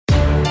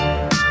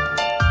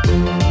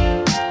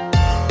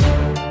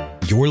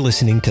You're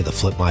listening to the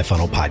Flip My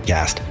Funnel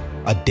podcast,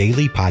 a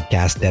daily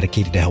podcast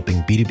dedicated to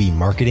helping B2B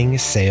marketing,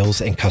 sales,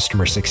 and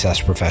customer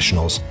success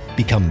professionals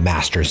become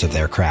masters of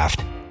their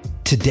craft.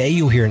 Today,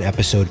 you'll hear an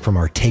episode from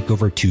our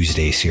Takeover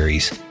Tuesday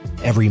series.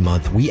 Every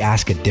month, we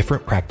ask a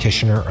different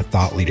practitioner or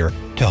thought leader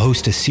to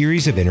host a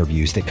series of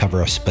interviews that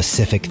cover a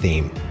specific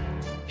theme.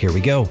 Here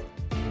we go.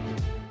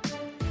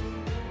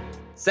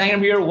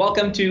 Sangram here.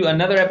 Welcome to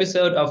another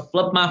episode of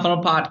Flip My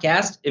Funnel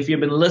podcast. If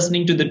you've been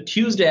listening to the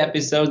Tuesday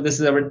episode, this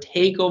is our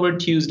Takeover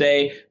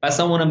Tuesday by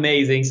someone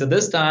amazing. So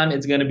this time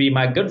it's going to be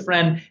my good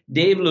friend,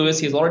 Dave Lewis.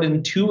 He's already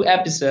done 2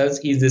 episodes.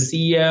 He's the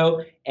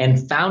CEO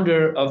and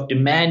founder of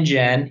Demand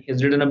Gen.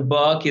 He's written a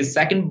book, his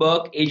second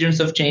book,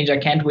 Agents of Change. I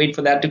can't wait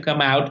for that to come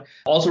out.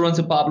 Also runs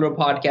a popular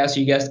podcast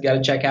you guys got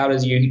to check out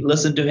as you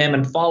listen to him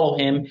and follow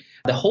him.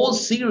 The whole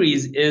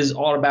series is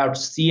all about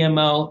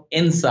CMO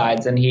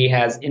insights, and he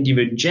has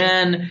interviewed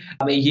Jen.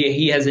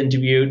 He has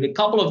interviewed a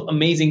couple of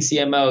amazing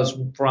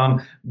CMOs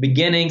from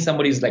beginning,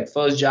 somebody who's like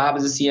first job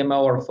as a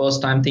CMO or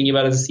first time thinking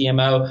about it as a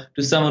CMO,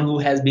 to someone who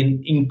has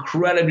been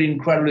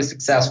incredibly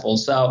successful.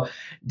 So,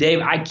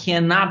 Dave, I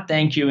cannot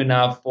thank you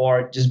enough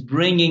for just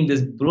bringing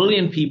this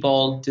brilliant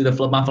people to the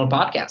Flip My Funnel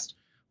podcast.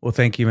 Well,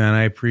 thank you, man.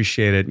 I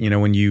appreciate it. You know,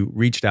 when you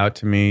reached out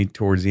to me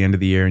towards the end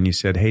of the year and you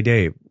said, hey,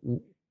 Dave,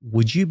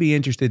 would you be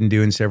interested in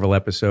doing several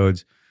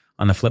episodes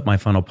on the Flip My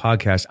Funnel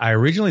podcast? I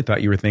originally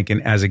thought you were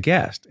thinking as a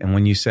guest. And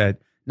when you said,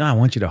 no, I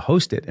want you to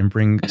host it and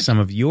bring some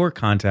of your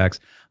contacts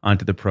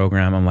onto the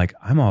program, I'm like,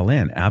 I'm all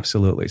in.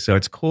 Absolutely. So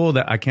it's cool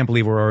that I can't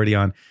believe we're already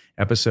on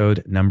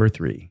episode number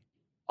 3.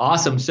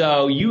 Awesome.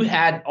 So you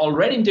had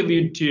already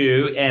interviewed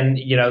 2. And,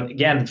 you know,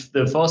 again,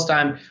 the first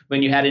time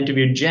when you had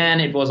interviewed Jen,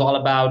 it was all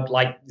about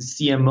like the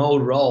CMO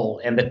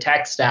role and the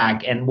tech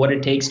stack and what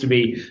it takes to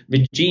be.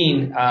 With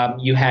Gene,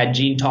 you had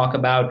Gene talk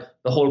about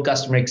the whole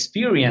customer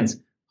experience.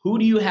 Who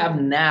do you have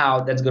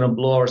now that's going to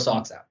blow our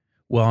socks out?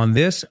 Well, on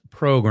this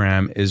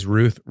program is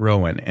Ruth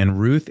Rowan, and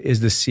Ruth is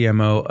the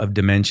CMO of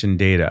Dimension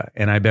Data.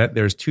 And I bet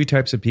there's 2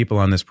 types of people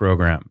on this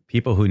program: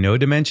 people who know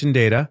Dimension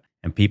Data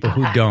and people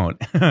who don't.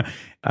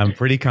 I'm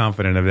pretty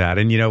confident of that.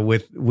 And, you know,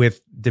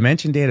 with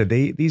Dimension Data,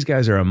 these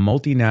guys are a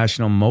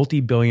multinational,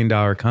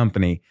 multi-billion-dollar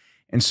company.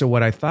 And so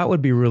what I thought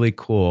would be really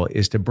cool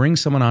is to bring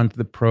someone onto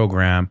the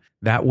program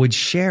that would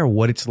share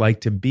what it's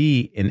like to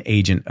be an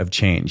agent of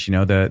change, you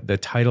know, the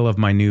title of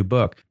my new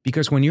book.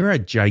 Because when you're a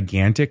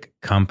gigantic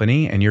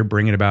company and you're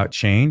bringing about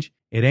change,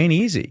 it ain't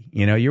easy.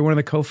 You know, you're one of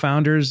the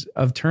co-founders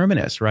of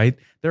Terminus, right?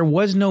 There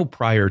was no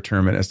prior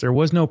Terminus. There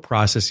was no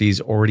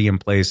processes already in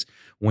place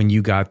when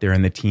you got there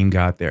and the team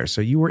got there. So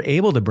you were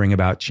able to bring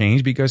about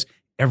change because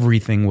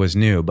everything was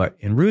new. But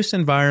in Ruth's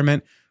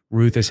environment,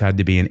 Ruth has had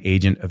to be an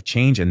agent of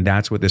change. And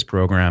that's what this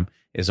program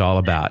is all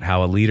about,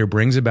 how a leader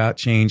brings about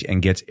change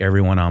and gets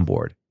everyone on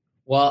board.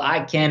 Well,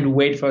 I can't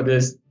wait for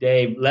this,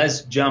 Dave.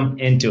 Let's jump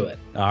into it.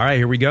 All right,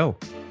 here we go.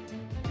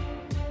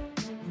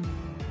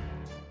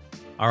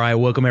 All right,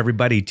 welcome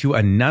everybody to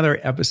another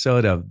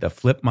episode of the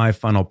Flip My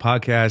Funnel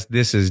podcast.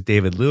 This is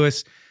David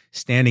Lewis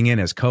standing in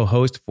as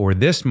co-host for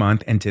this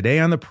month. And today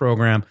on the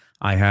program,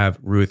 I have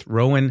Ruth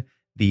Rowan,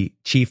 the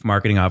Chief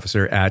Marketing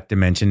Officer at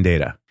Dimension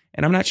Data.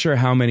 And I'm not sure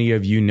how many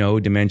of you know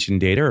Dimension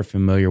Data or are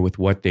familiar with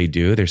what they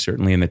do. They're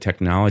certainly in the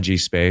technology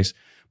space,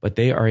 but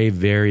they are a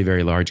very,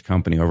 very large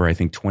company, over, I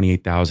think,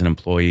 28,000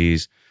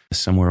 employees,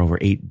 somewhere over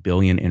 $8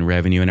 billion in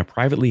revenue, and a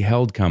privately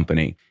held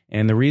company.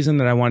 And the reason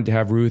that I wanted to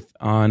have Ruth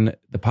on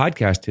the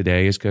podcast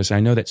today is because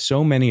I know that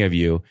so many of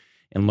you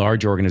in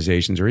large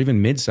organizations or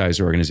even mid-sized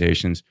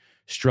organizations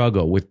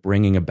struggle with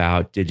bringing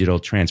about digital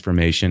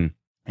transformation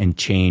and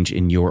change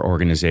in your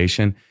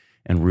organization.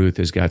 And Ruth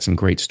has got some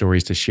great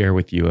stories to share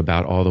with you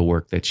about all the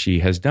work that she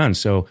has done.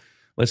 So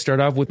let's start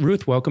off with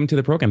Ruth. Welcome to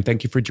the program.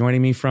 Thank you for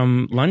joining me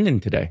from London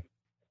today.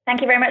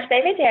 Thank you very much,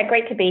 David. Yeah,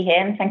 great to be here.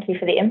 And thank you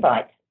for the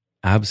invite.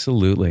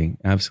 Absolutely.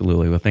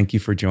 Absolutely. Well, thank you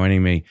for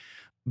joining me.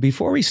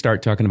 Before we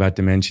start talking about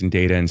Dimension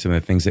Data and some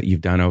of the things that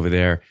you've done over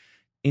there,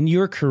 in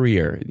your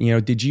career, you know,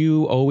 did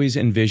you always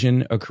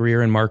envision a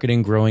career in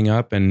marketing growing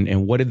up?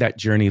 And what did that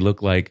journey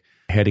look like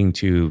heading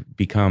to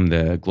become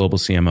the global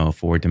CMO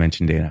for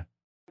Dimension Data?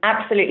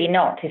 Absolutely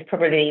not is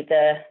probably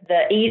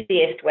the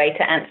easiest way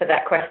to answer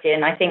that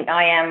question. I think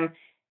I am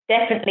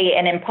definitely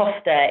an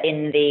imposter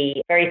in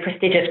the very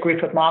prestigious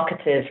group of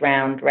marketers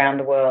around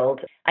the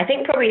world. I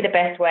think probably the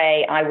best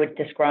way I would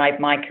describe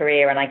my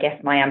career and I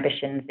guess my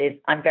ambitions is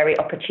I'm very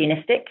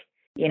opportunistic.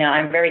 You know,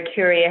 I'm very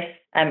curious.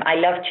 I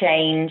love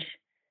change.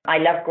 I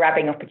love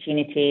grabbing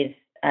opportunities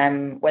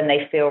when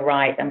they feel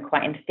right. I'm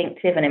quite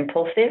instinctive and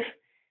impulsive,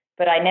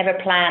 but I never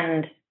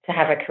planned to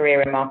have a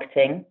career in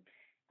marketing.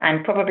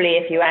 And probably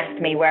if you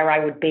asked me where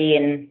I would be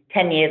in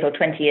 10 years or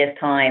 20 years'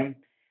 time,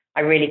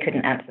 I really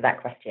couldn't answer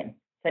that question.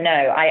 So no,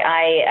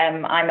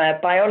 I'm a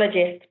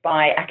biologist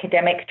by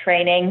academic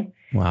training.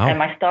 Wow.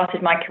 I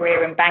started my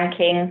career in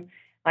banking.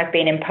 I've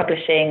been in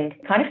publishing,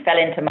 kind of fell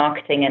into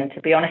marketing, and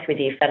to be honest with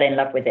you, fell in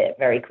love with it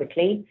very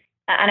quickly.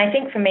 And I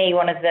think for me,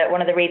 one of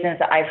the reasons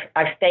that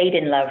I've stayed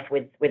in love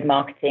with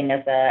marketing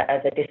as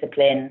a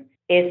discipline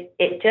is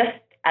it just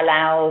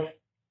allows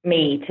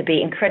me to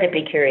be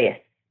incredibly curious.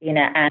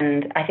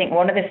 and I think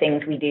one of the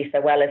things we do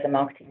so well as a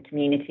marketing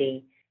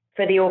community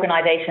for the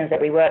organizations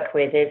that we work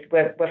with is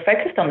we're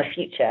focused on the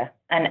future,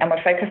 and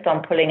we're focused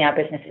on pulling our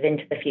businesses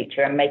into the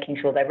future and making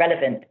sure they're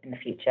relevant in the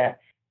future.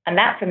 And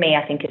that, for me,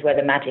 I think is where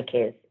the magic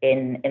is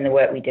in the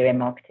work we do in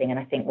marketing. And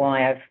I think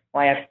why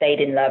I've stayed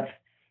in love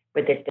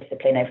with this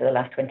discipline over the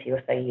last 20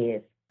 or so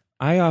years.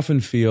 I often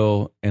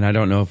feel, and I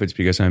don't know if it's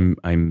because I'm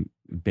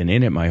been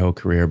in it my whole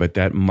career, but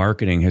that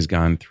marketing has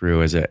gone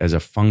through as a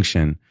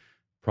function,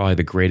 probably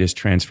the greatest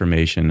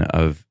transformation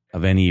of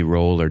any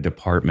role or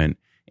department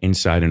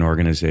inside an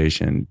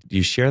organization. Do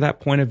you share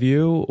that point of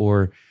view,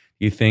 or do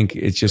you think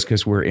it's just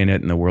because we're in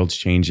it and the world's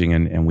changing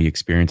and we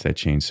experience that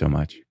change so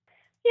much?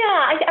 Yeah,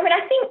 I mean,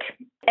 I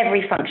think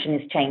every function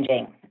is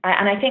changing.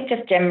 And I think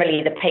just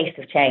generally the pace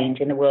of change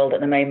in the world at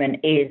the moment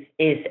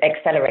is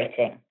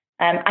accelerating.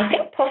 I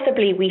think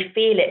possibly we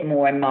feel it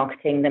more in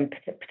marketing than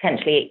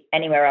potentially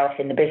anywhere else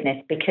in the business,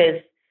 because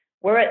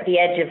we're at the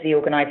edge of the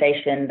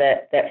organization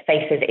that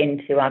faces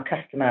into our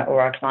customer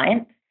or our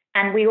client.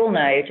 And we all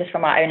know just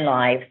from our own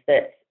lives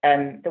that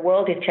the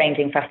world is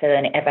changing faster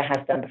than it ever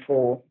has done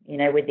before,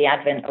 with the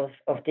advent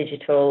of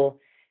digital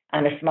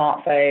and the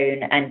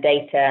smartphone and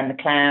data and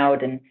the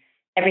cloud and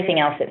everything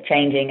else that's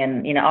changing,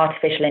 and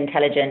artificial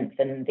intelligence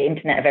and the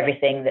Internet of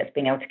Everything that's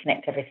being able to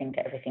connect everything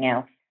to everything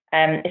else.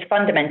 It's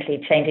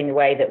fundamentally changing the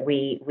way that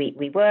we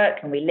work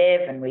and we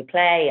live and we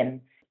play. And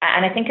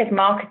I think as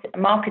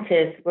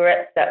marketers, we're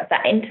at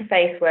that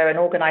interface where an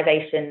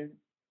organization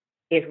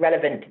is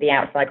relevant to the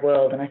outside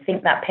world. And I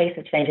think that pace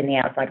of change in the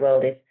outside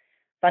world is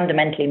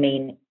fundamentally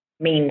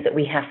means that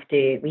we have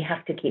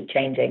to keep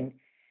changing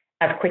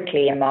as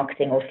quickly in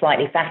marketing or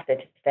slightly faster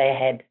to stay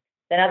ahead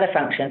than other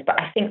functions. But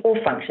I think all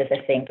functions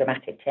are seeing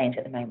dramatic change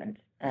at the moment.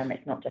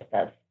 It's not just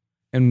us.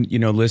 And,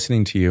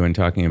 listening to you and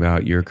talking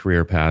about your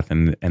career path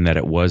and that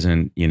it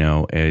wasn't,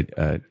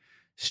 a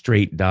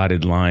straight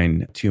dotted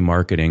line to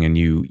marketing, and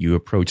you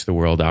approach the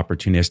world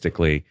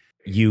opportunistically,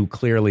 you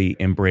clearly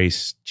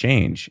embrace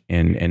change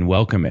and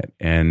welcome it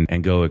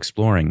and go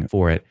exploring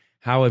for it.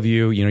 How have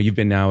you've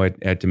been now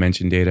at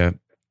Dimension Data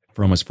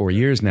for almost 4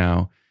 years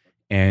now,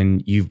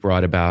 and you've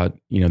brought about,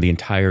 the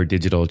entire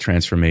digital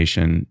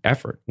transformation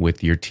effort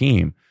with your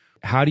team.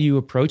 How do you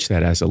approach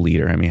that as a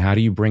leader? I mean, how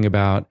do you bring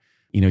about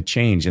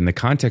change? And the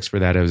context for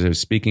that, I was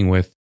speaking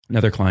with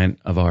another client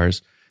of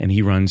ours, and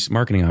he runs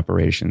marketing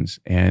operations.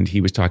 And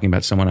he was talking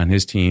about someone on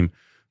his team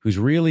who's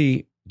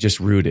really just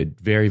rooted,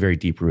 very, very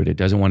deep rooted,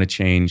 doesn't want to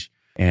change.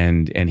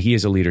 And he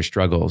as a leader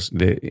struggles.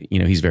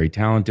 He's very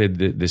talented,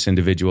 this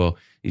individual.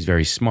 He's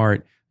very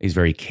smart. He's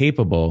very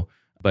capable.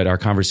 But our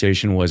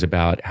conversation was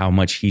about how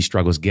much he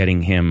struggles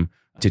getting him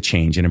to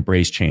change and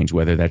embrace change,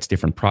 whether that's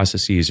different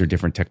processes or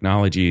different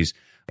technologies,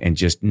 and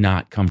just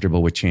not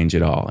comfortable with change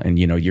at all. And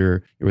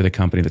you're with a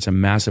company that's a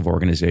massive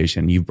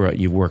organization. You've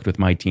worked with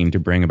my team to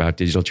bring about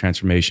digital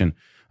transformation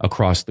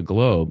across the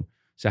globe.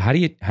 So how do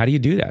you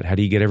do that? How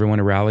do you get everyone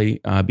to rally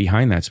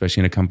behind that,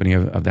 especially in a company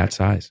of that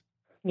size?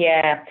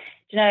 Yeah,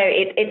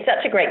 it's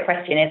such a great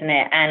question, isn't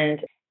it? And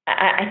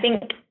I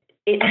think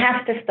it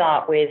has to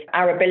start with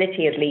our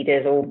ability as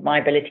leaders, or my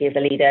ability as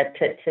a leader,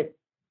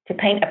 to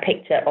paint a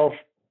picture of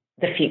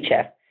the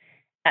future.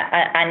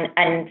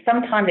 And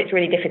sometimes it's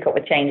really difficult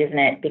with change, isn't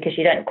it? Because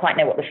you don't quite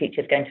know what the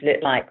future is going to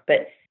look like.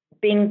 But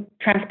being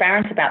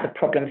transparent about the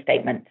problem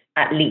statement,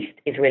 at least,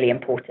 is really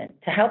important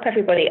to help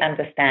everybody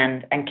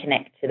understand and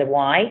connect to the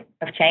why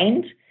of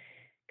change.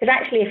 Because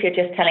actually, if you're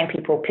just telling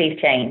people, please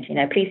change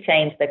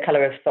the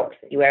color of socks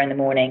that you wear in the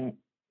morning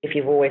if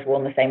you've always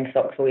worn the same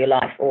socks all your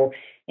life, or,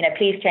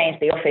 please change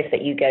the office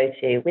that you go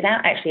to,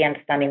 without actually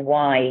understanding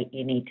why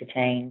you need to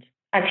change.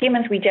 As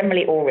humans, we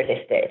generally all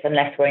resist it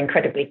unless we're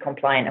incredibly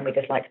compliant and we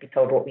just like to be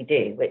told what we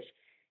do, which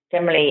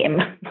generally, in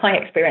my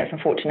experience,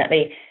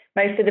 unfortunately,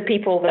 most of the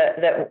people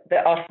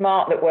that are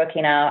smart that work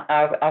in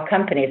our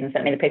companies, and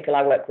certainly the people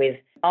I work with,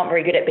 aren't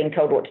very good at being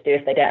told what to do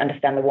if they don't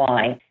understand the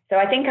why. So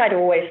I think I'd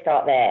always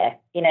start there.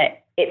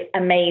 It's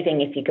amazing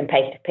if you can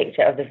paint a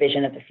picture of the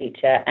vision of the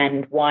future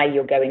and why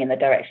you're going in the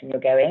direction you're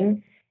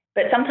going.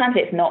 But sometimes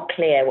it's not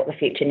clear what the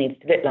future needs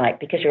to look like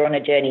because you're on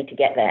a journey to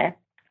get there.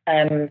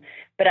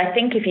 But I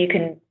think if you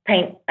can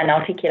paint and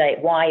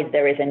articulate why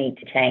there is a need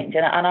to change,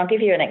 and I'll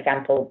give you an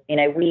example.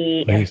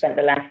 We have spent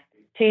the last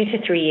 2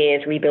 to 3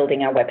 years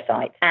rebuilding our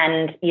website.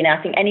 And,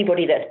 I think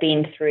anybody that's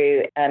been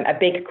through a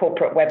big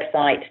corporate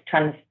website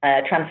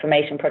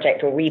transformation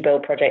project or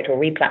rebuild project or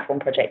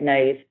replatform project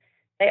knows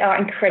they are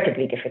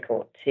incredibly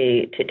difficult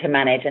to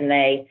manage. And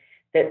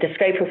the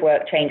scope of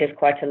work changes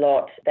quite a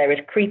lot. There is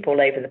creep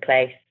all over the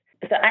place.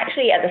 So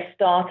actually at the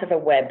start of a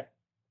web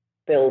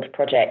build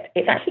project,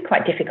 it's actually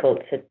quite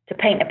difficult to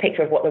paint a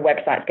picture of what the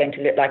website's going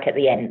to look like at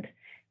the end,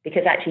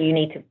 because actually you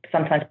need to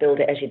sometimes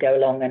build it as you go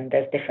along, and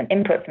there's different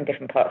inputs from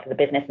different parts of the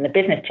business, and the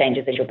business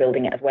changes as you're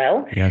building it as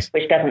well, yes,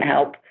 which doesn't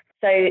help.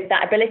 So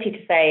that ability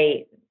to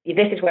say,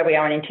 this is where we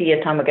are, and in 2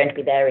 years' time we're going to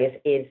be there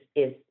is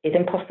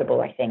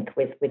impossible, I think,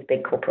 with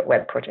big corporate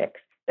web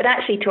projects. But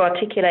actually to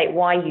articulate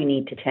why you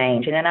need to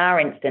change, and in our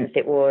instance,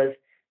 it was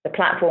the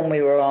platform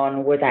we were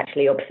on was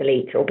actually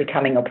obsolete or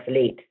becoming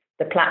obsolete.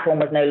 the platform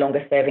was no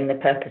longer serving the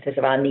purposes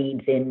of our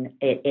needs in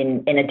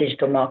a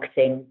digital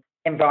marketing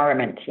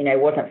environment.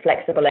 Wasn't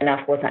flexible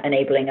enough, wasn't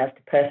enabling us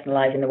to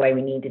personalize in the way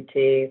we needed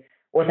to,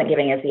 wasn't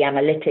giving us the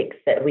analytics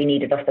that we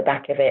needed off the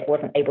back of it,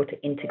 wasn't able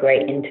to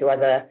integrate into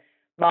other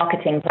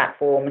marketing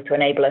platforms to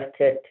enable us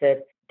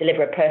to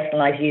deliver a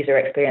personalized user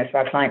experience for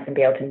our clients and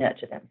be able to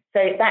nurture them. So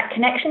that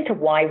connection to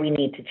why we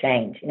need to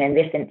change, in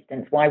this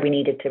instance, why we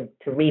needed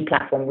to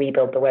re-platform,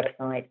 rebuild the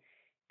website,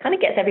 kind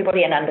of gets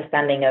everybody an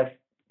understanding of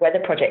where the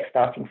project's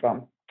starting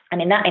from.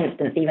 And in that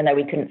instance, even though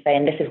we couldn't say,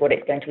 and this is what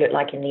it's going to look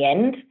like in the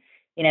end,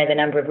 the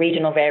number of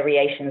regional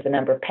variations, the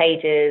number of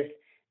pages,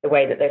 the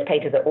way that those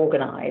pages are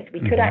organized, we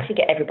could actually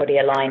get everybody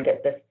aligned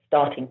at the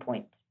starting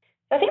point.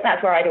 So I think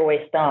that's where I'd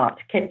always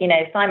start.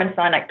 Simon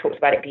Sinek talks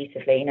about it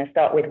beautifully,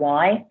 start with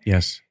why.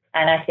 Yes.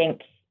 And I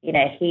think,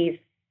 he's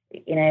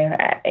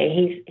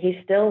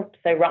still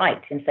so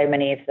right in so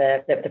many of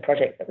the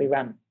projects that we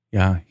run.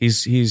 Yeah,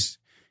 he's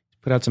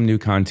put out some new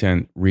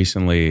content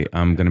recently.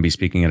 I'm going to be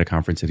speaking at a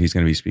conference that he's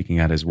going to be speaking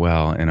at as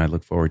well. And I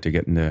look forward to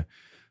getting to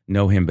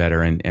know him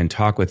better and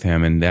talk with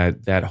him. And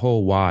that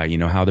whole why,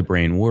 how the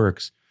brain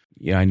works.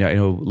 Yeah, I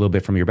know a little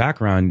bit from your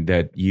background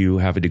that you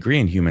have a degree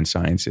in human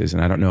sciences.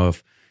 And I don't know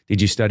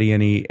did you study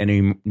any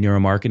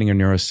neuromarketing or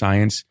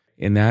neuroscience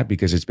in that?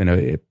 Because it's been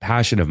a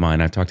passion of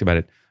mine. I've talked about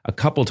it a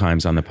couple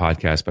times on the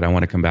podcast, but I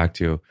want to come back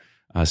to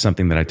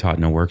something that I taught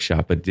in a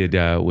workshop. But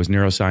was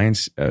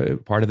neuroscience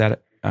part of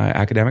that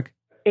academic?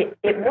 It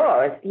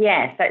was,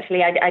 yes.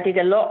 Actually, I did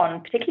a lot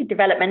on particularly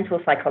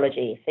developmental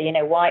psychology. So,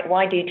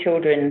 why do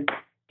children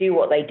do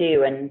what they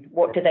do, and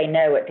what do they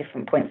know at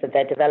different points of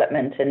their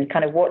development, and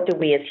kind of what do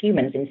we as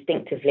humans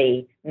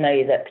instinctively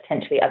know that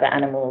potentially other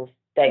animals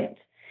don't?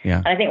 Yeah.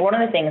 And I think one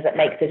of the things that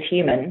makes us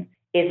human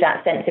is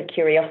that sense of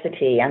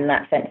curiosity and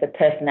that sense of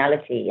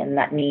personality and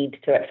that need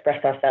to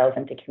express ourselves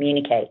and to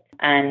communicate.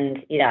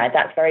 And,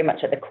 that's very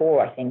much at the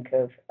core, I think,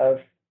 of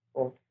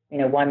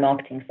why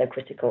marketing is so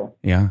critical.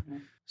 Yeah.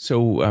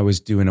 So I was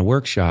doing a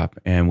workshop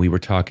and we were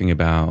talking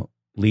about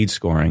lead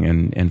scoring.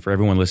 And for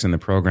everyone listening to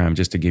the program,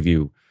 just to give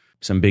you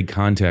some big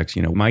context,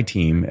 my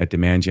team at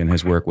Demand Gen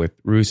has worked with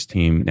Ruth's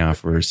team now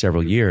for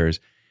several years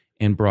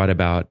and brought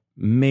about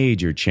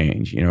major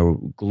change,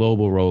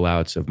 global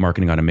rollouts of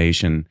marketing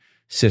automation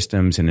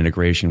systems and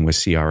integration with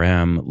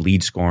CRM,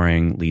 lead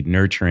scoring, lead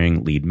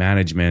nurturing, lead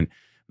management,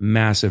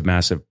 massive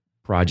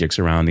projects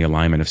around the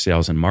alignment of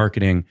sales and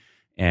marketing,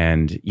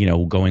 and,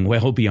 going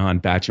well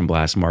beyond batch and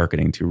blast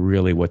marketing to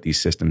really what these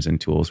systems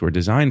and tools were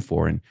designed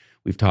for. And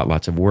we've taught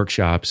lots of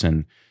workshops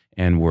and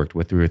worked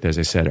with Ruth, as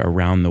I said,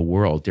 around the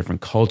world,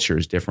 different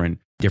cultures, different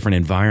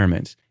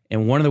environments.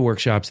 And one of the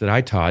workshops that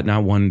I taught,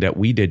 not one that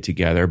we did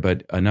together,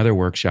 but another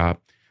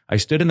workshop, I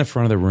stood in the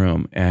front of the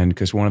room, and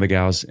because one of the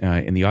gals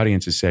in the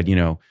audience has said,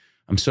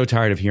 I'm so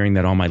tired of hearing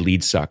that all my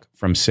leads suck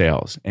from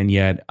sales, and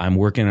yet I'm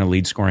working on a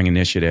lead scoring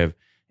initiative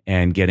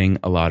and getting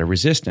a lot of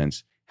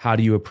resistance. How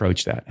do you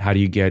approach that? How do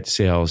you get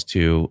sales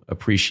to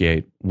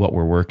appreciate what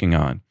we're working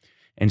on?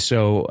 And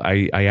so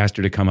I asked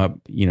her to come up.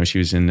 She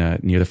was in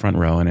near the front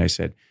row, and I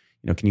said,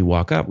 can you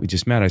walk up? We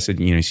just met. I said,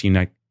 you seem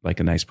like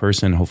a nice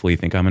person. Hopefully you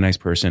think I'm a nice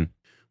person.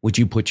 Would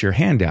you put your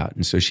hand out?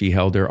 And so she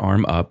held her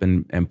arm up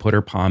and put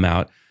her palm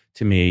out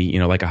to me,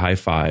 like a high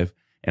five.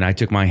 And I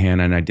took my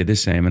hand and I did the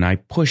same, and I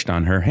pushed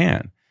on her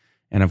hand.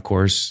 And of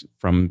course,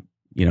 from,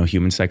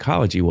 human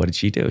psychology, what did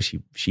she do?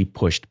 She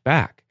pushed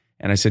back.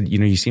 And I said,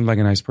 you seem like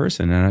a nice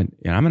person, and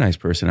I'm a nice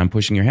person. I'm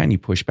pushing your hand. You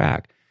push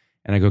back.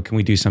 And I go, can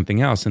we do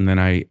something else? And then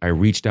I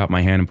reached out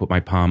my hand and put my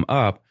palm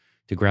up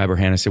to grab her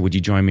hand. I said, would you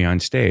join me on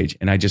stage?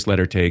 And I just let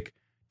her take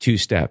 2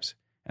 steps.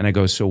 And I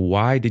go, so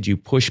why did you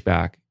push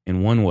back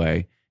in one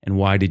way? And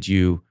why did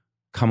you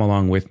come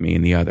along with me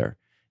in the other?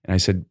 And I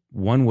said,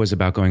 one was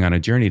about going on a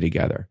journey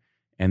together.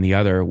 And the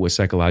other was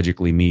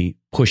psychologically me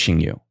pushing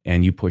you,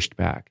 and you pushed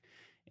back.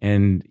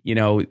 And,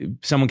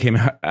 someone came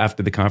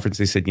after the conference,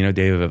 they said,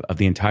 Dave, of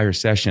the entire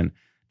session,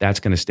 that's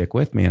going to stick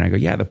with me. And I go,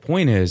 yeah, the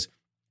point is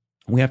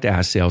we have to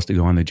ask sales to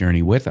go on the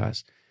journey with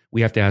us.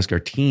 We have to ask our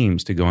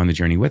teams to go on the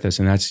journey with us.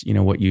 And that's,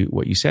 what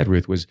you said,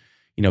 Ruth, was,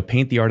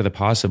 paint the art of the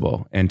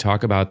possible and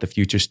talk about the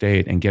future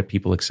state and get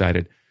people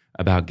excited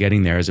about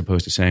getting there, as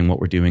opposed to saying what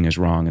we're doing is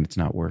wrong and it's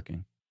not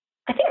working.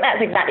 I think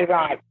that's exactly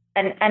right.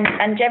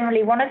 And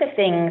generally, one of the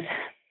things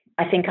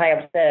I think I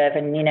observe,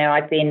 and,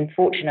 I've been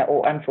fortunate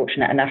or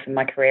unfortunate enough in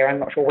my career, I'm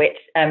not sure which,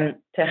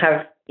 to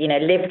have,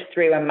 lived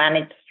through and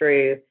managed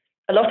through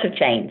a lot of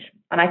change.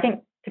 And I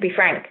think, to be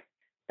frank,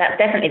 that's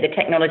definitely the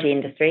technology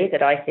industry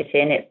that I sit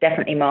in. It's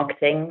definitely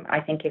marketing. I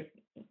think if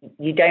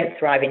you don't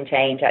thrive in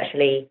change,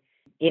 actually,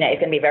 it's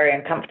going to be very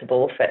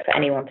uncomfortable for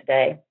anyone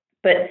today.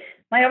 But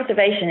my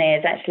observation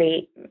is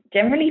actually,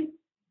 generally,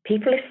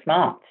 people are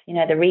smart.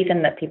 The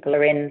reason that people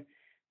are in,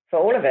 for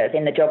all of us,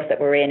 in the jobs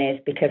that we're in is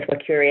because we're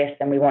curious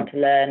and we want to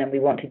learn and we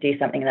want to do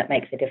something that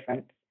makes a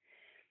difference.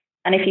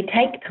 And if you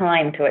take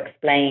time to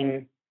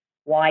explain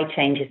why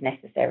change is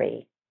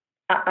necessary,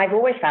 I've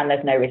always found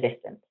there's no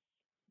resistance.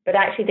 But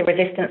actually, the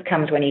resistance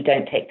comes when you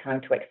don't take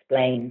time to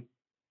explain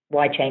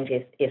why change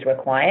is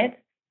required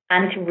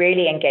and to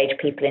really engage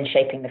people in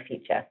shaping the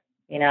future.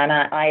 and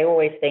I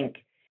always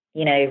think,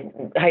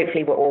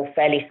 hopefully we're all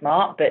fairly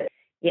smart, but,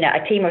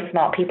 a team of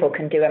smart people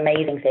can do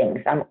amazing things.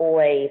 I'm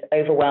always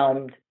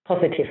overwhelmed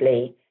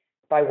positively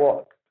by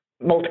what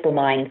multiple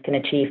minds can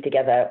achieve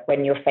together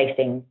when you're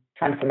facing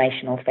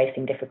transformation or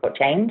facing difficult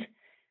change.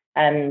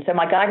 So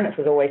my guidance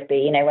would always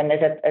be, when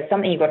there's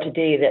something you've got to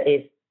do that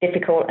is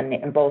difficult and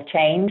it involves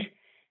change,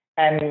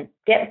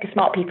 get the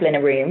smart people in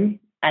a room,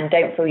 and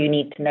don't feel you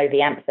need to know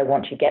the answer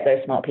once you get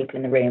those smart people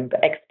in the room, but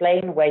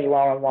explain where you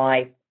are and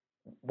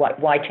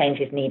why change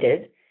is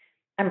needed,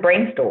 and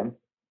brainstorm.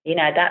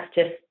 That's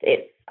just,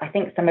 I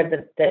think some of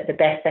the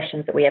best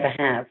sessions that we ever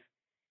have,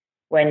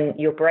 when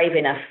you're brave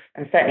enough,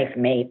 and certainly for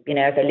me,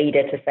 as a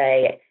leader, to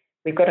say,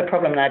 we've got a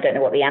problem and I don't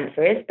know what the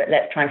answer is, but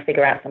let's try and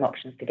figure out some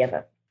options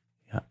together.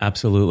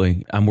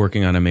 Absolutely. I'm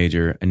working on a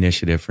major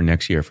initiative for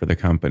next year for the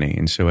company.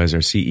 And so as our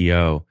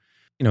CEO,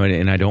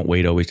 and I don't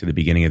wait always to the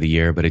beginning of the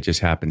year, but it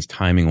just happens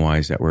timing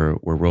wise that we're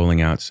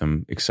rolling out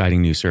some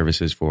exciting new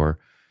services for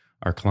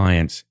our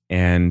clients.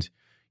 And,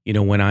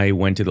 when I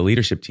went to the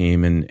leadership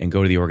team and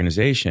go to the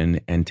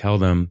organization and tell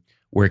them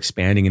we're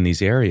expanding in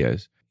these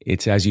areas,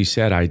 it's, as you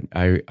said,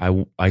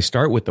 I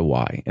start with the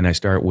why, and I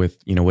start with,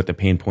 what the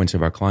pain points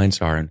of our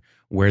clients are and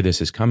where this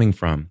is coming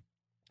from.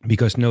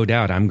 Because no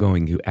doubt I'm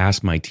going to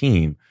ask my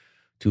team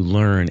to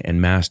learn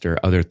and master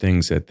other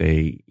things that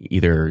they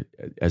either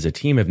as a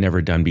team have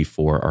never done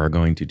before or are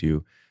going to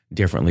do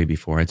differently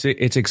before. It's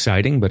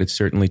exciting, but it's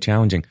certainly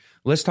challenging.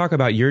 Let's talk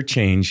about your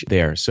change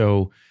there.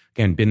 So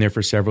again, been there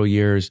for several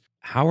years.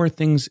 How are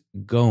things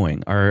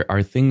going?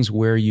 Are things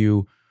where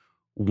you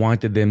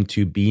wanted them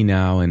to be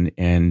now?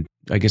 And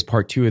I guess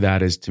part two of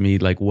that is, to me,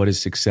 like, what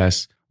does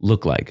success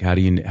look like? How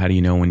do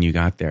you know when you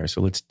got there?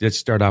 So let's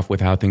start off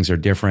with how things are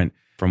different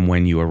from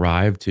when you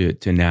arrived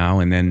to now,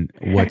 and then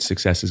what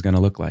success is going to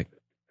look like.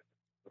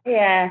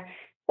 Yeah,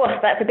 well,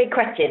 that's a big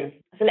question.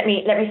 So let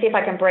me see if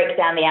I can break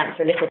down the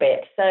answer a little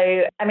bit. So,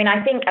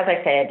 I think, as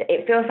I said,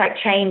 it feels like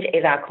change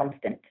is our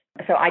constant.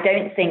 So I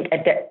don't think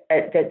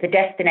the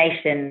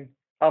destination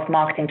of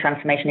marketing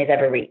transformation is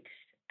ever reached.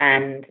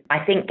 And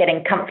I think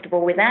getting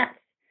comfortable with that,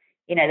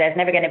 there's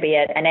never going to be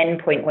an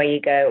end point where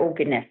you go, oh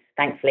goodness,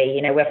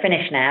 thankfully, we're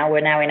finished now. We're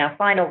now in our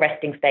final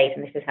resting state,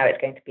 and this is how it's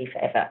going to be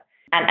forever.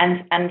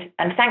 And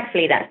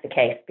thankfully that's the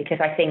case, because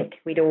I think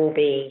we'd all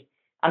be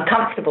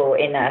uncomfortable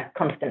in a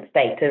constant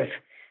state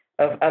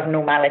of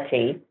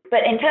normality. But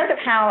in terms of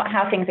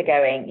how things are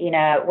going,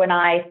 when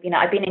I've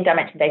been in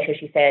Dimension Data,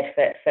 as you said,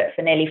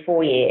 for nearly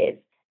 4 years.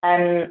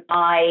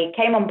 I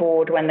came on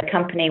board when the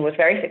company was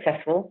very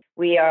successful.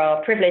 We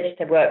are privileged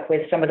to work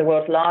with some of the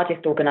world's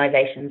largest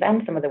organizations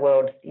and some of the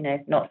world's,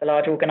 not so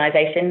large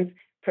organizations,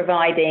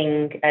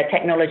 providing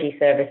technology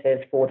services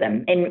for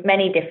them in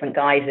many different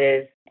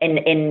guises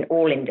in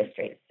all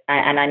industries.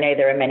 And I know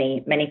there are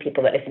many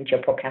people that listen to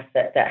your podcast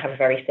that have a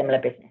very similar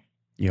business.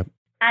 Yep.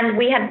 And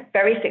we had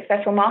very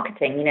successful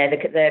marketing.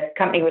 The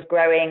company was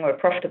growing, we're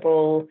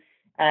profitable.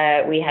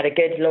 We had a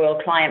good,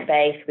 loyal client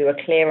base. We were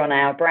clear on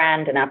our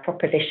brand and our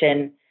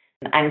proposition,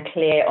 and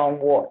clear on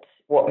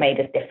what made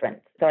us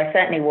different. So I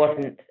certainly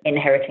wasn't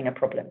inheriting a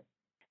problem.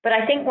 But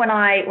I think when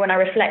I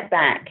reflect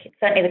back,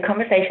 certainly the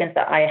conversations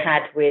that I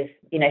had with,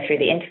 through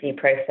the interview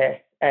process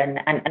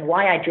and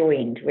why I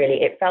joined,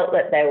 really, it felt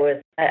that there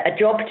was a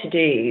job to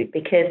do,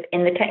 because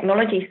in the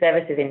technology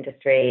services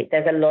industry,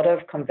 there's a lot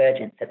of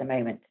convergence at the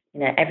moment.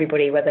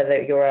 Everybody,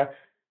 whether you're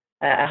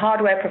a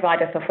hardware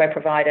provider, software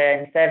provider,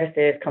 and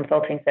services,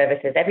 consulting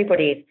services,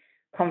 everybody's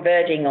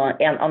converging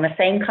on the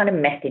same kind of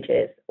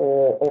messages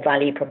or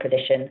value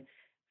proposition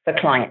for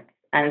clients.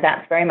 And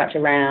that's very much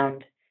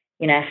around,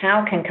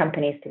 how can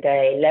companies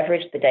today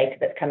leverage the data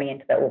that's coming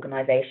into their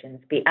organizations,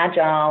 be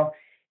agile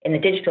in the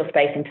digital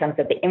space in terms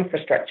of the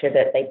infrastructure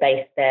that they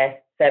base their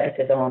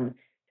services on,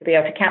 to be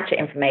able to capture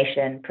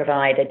information,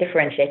 provide a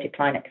differentiated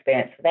client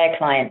experience for their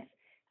clients,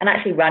 and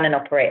actually run and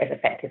operate as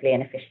effectively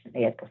and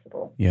efficiently as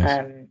possible.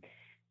 Yes.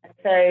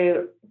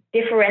 So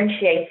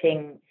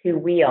differentiating who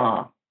we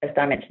are as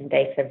Dimension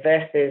Data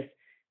versus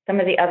some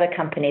of the other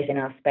companies in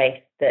our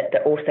space that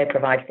also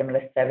provide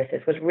similar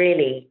services was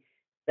really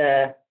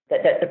the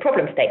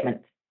problem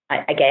statement,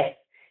 I guess,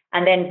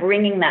 and then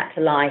bringing that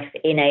to life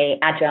in a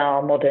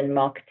agile, modern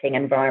marketing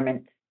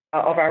environment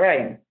of our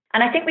own.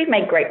 And I think we've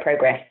made great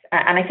progress.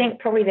 And I think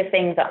probably the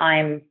thing that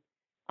I'm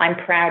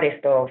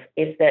proudest of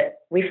is that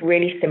we've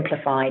really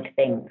simplified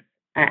things.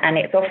 And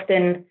it's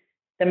often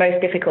the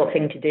most difficult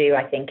thing to do,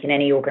 I think, in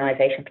any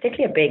organization,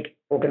 particularly a big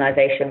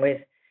organization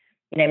with,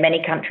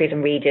 many countries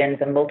and regions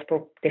and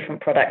multiple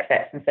different product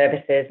sets and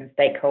services and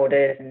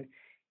stakeholders and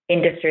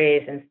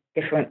industries and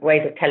different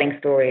ways of telling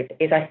stories,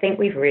 is I think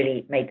we've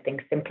really made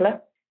things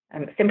simpler,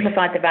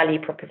 simplified the value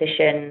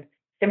proposition,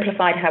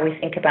 simplified how we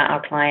think about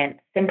our clients,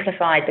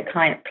 simplified the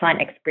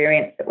client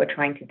experience that we're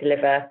trying to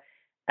deliver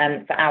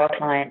for our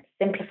clients,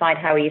 simplified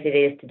how easy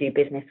it is to do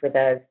business with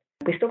us.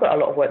 We've still got a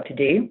lot of work to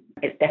do.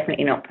 It's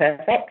definitely not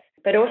perfect,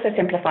 but also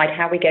simplified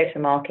how we go to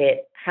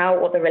market,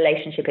 what the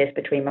relationship is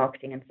between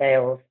marketing and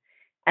sales,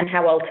 and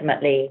how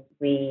ultimately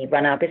we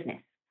run our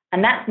business.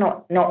 And that's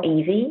not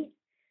easy,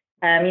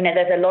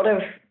 There's a lot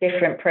of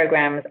different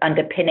programs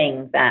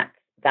underpinning that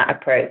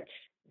approach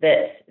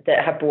that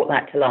have brought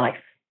that to life.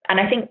 And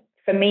I think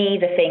for me,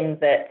 the thing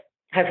that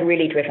has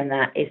really driven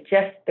that is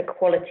just the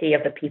quality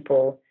of the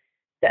people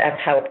that have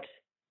helped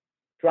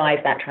drive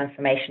that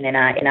transformation in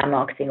our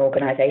marketing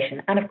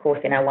organization, and of course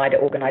in our wider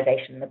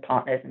organization, the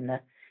partners and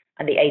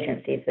the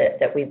agencies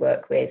that we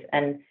work with.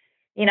 And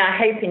I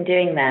hope in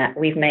doing that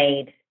we've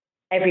made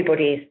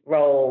everybody's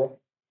role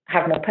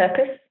have more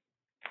purpose.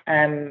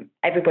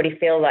 Everybody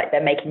feel like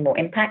they're making more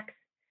impact,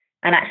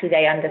 and actually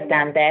they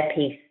understand their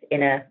piece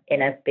in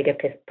a bigger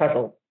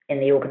puzzle in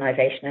the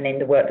organization and in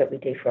the work that we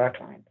do for our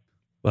clients.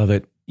 Love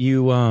it.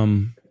 You,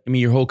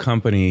 your whole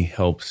company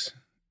helps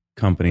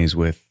companies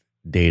with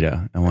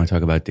data. I want to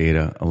talk about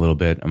data a little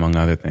bit, among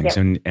other things.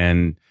 Yep.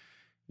 And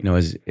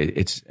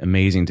it's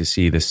amazing to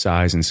see the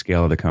size and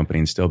scale of the company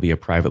and still be a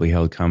privately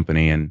held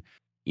company. And,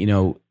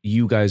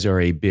 you guys are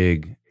a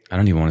big, I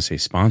don't even want to say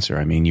sponsor.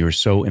 I mean, you're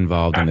so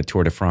involved in the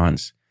Tour de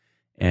France.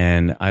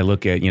 And I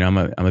look at, I'm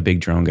a big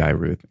drone guy,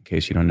 Ruth, in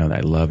case you don't know that.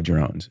 I love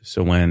drones.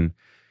 So when,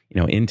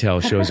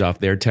 Intel shows off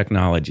their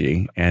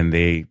technology and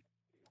they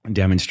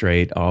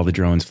demonstrate all the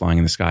drones flying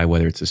in the sky,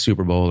 whether it's a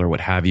Super Bowl or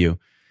what have you.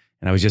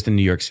 And I was just in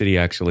New York City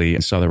actually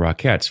and saw the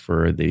Rockettes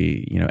for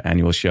the,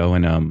 annual show.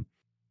 And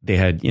they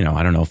had,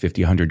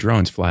 50, 100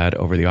 drones fly out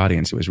over the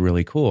audience. It was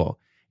really cool.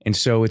 And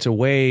so it's a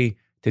way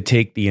to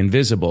take the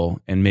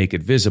invisible and make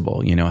it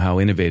visible, how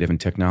innovative in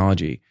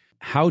technology.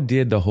 How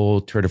did the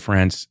whole Tour de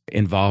France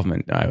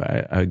involvement,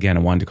 I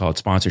wanted to call it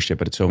sponsorship,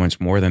 but it's so much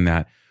more than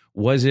that.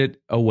 Was it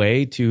a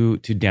way to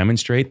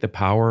demonstrate the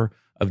power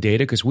of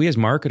data? Because we as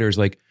marketers,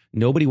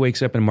 nobody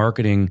wakes up in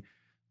marketing.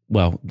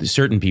 Well,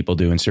 certain people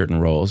do in certain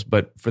roles,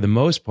 but for the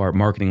most part,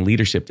 marketing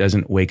leadership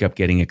doesn't wake up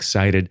getting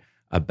excited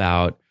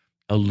about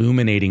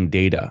illuminating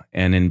data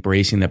and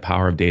embracing the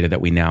power of data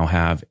that we now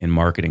have in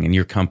marketing. And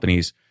your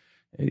company's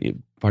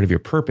part of your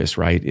purpose,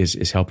 right,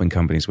 is helping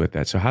companies with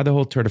that. So how did the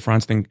whole Tour de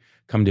France thing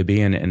come to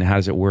be, and how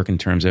does it work in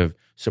terms of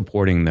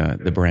supporting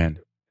the brand?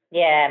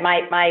 Yeah,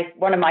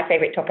 one of my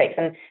favorite topics.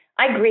 And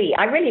I agree.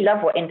 I really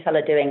love what Intel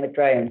are doing with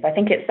drones. I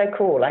think it's so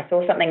cool. I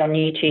saw something on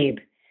YouTube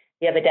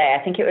the other day.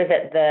 I think it was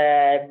at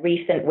the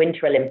recent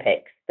Winter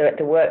Olympics.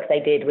 The work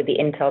they did with the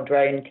Intel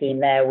drone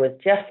team there was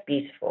just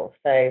beautiful.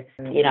 So,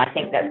 I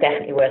think that's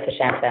definitely worth a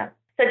shout out.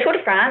 So Tour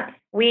de France,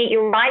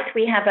 you're right,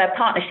 we have a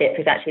partnership,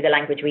 is actually the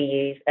language we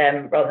use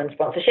rather than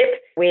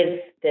sponsorship, with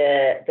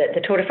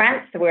the Tour de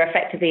France. So we're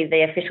effectively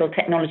the official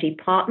technology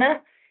partner.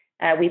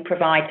 We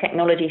provide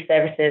technology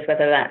services,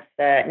 whether that's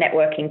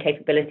networking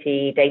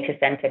capability, data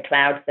center,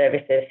 cloud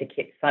services,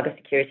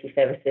 cybersecurity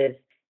services,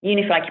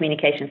 unified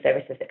communication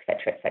services, et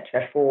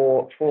cetera,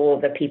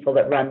 for the people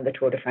that run the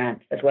Tour de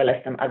France, as well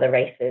as some other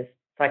races,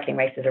 cycling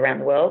races around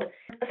the world.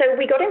 So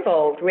we got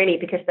involved really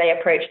because they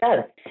approached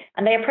us.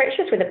 And they approached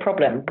us with a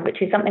problem, which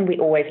is something we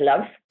always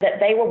love, that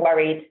they were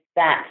worried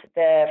that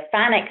the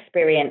fan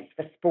experience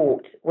for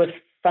sport was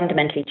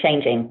fundamentally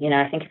changing.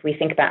 I think if we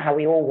think about how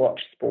we all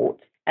watch sport,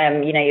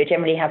 you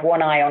generally have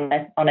one eye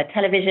on a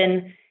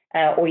television,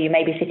 or you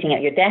may be sitting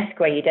at your desk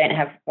where you don't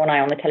have one eye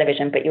on the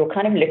television, but you're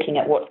kind of looking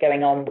at what's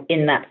going on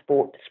in that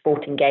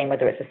sporting game,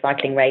 whether it's a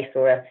cycling race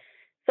or a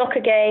soccer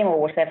game or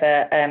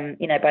whatever,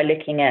 by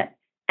looking at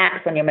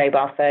apps on your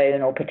mobile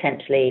phone or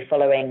potentially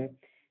following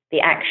the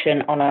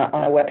action on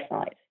a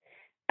website.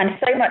 And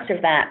so much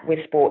of that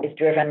with sport is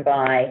driven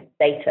by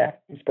data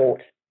in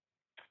sport.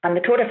 And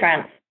the Tour de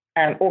France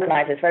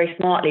organizers very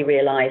smartly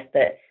realized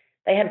that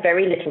they had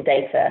very little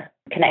data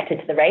connected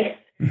to the race.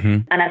 Mm-hmm.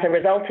 And as a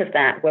result of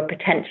that, were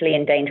potentially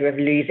in danger of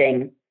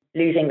losing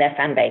their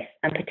fan base.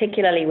 And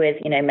particularly with,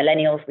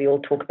 millennials, we all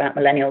talk about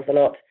millennials a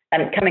lot,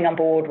 coming on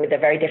board with a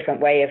very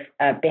different way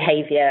of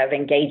behavior, of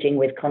engaging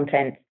with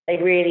content. They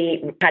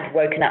really had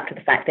woken up to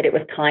the fact that it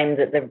was time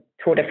that the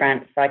Tour de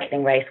France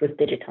cycling race was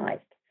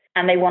digitized.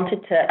 And they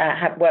wanted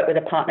to work with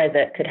a partner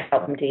that could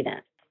help them do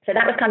that. So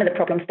that was kind of the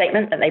problem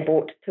statement that they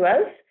brought to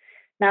us.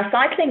 Now,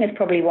 cycling is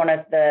probably one of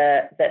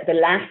the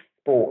last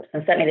sports,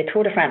 and certainly the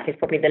Tour de France is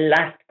probably the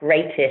last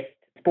greatest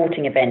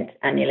sporting event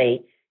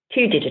annually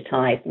to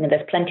digitize.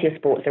 There's plenty of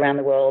sports around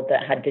the world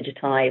that had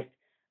digitized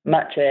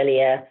much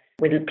earlier,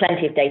 with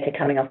plenty of data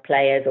coming off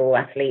players or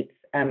athletes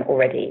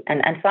already.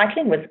 And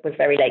cycling was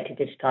very late to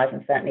digitize,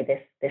 and certainly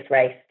this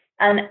race.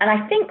 And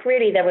I think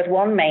really there was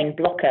one main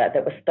blocker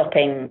that was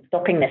stopping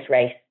this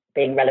race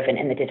being relevant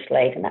in the digital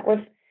age, and that was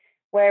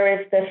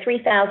whereas the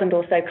 3,000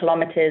 or so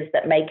kilometers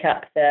that make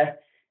up the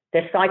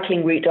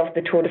cycling route of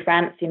the Tour de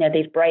France,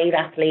 these brave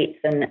athletes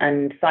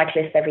and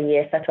cyclists every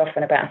year set off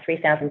on about a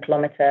 3,000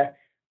 kilometer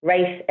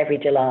race every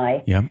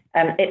July. Yeah.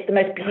 It's the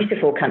most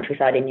beautiful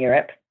countryside in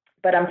Europe,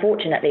 but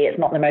unfortunately it's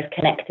not the most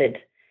connected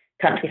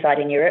countryside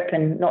in Europe,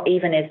 and not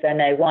even is there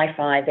no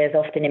Wi-Fi, there's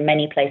often in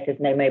many places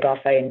no mobile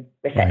phone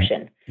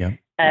reception. Right.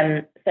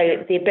 Yeah.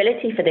 So the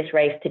ability for this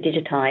race to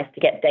digitize, to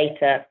get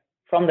data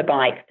from the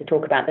bike to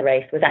talk about the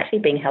race, was actually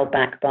being held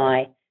back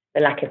by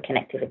the lack of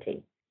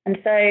connectivity. And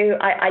so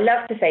I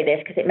love to say this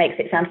because it makes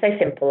it sound so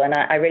simple, and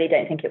I really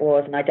don't think it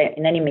was, and I don't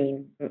in any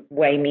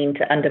way mean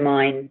to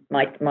undermine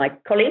my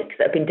colleagues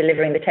that have been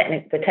delivering the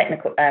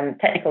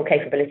technical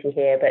capability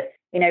here. But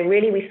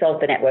really, we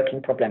solved the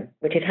networking problem,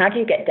 which is how do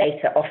you get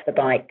data off the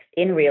bikes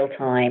in real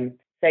time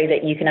so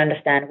that you can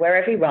understand where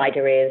every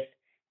rider is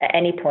at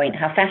any point,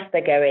 how fast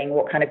they're going,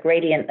 what kind of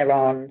gradient they're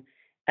on,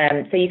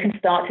 so you can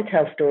start to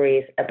tell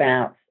stories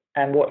about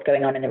what's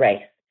going on in the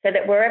race. So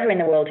that wherever in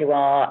the world you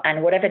are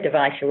and whatever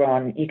device you're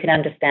on, you can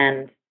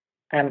understand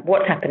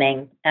what's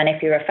happening. And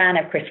if you're a fan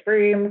of Chris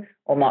Froome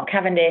or Mark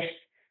Cavendish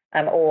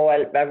or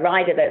a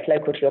rider that's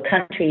local to your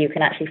country, you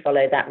can actually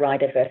follow that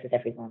rider versus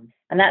everyone.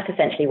 And that's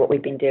essentially what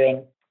we've been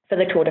doing for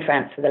the Tour de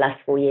France for the last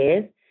 4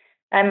 years.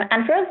 And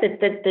for us,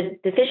 the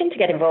decision to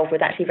get involved was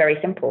actually very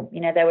simple.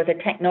 There was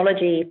a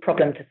technology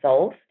problem to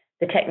solve.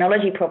 The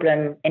technology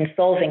problem in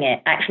solving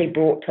it actually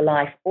brought to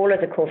life all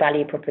of the core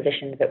value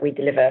propositions that we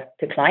deliver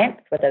to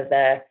clients, whether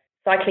they're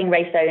cycling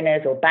race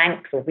owners or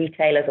banks or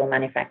retailers or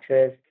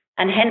manufacturers.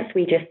 And hence,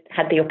 we just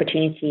had the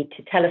opportunity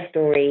to tell a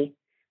story.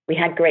 We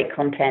had great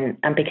content.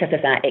 And because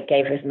of that, it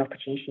gave us an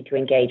opportunity to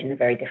engage in a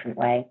very different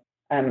way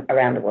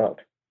around the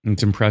world.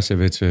 It's impressive.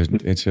 It's a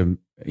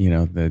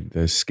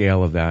the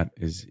scale of that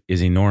is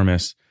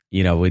enormous.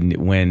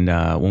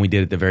 When we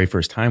did it the very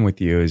first time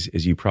with you,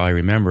 as you probably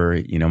remember,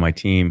 my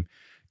team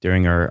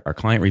during our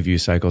client review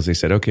cycles, they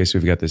said, okay, so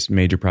we've got this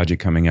major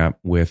project coming up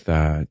with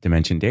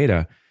Dimension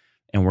Data,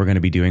 and we're going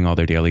to be doing all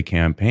their daily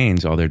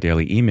campaigns, all their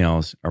daily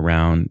emails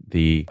around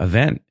the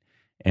event.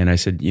 And I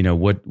said,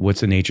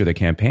 what's the nature of the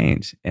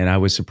campaigns? And I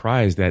was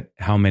surprised that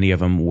how many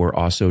of them were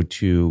also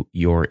to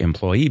your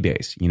employee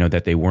base,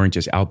 that they weren't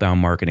just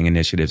outbound marketing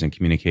initiatives and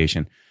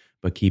communication,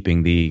 but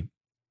keeping the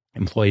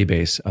employee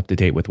base up to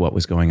date with what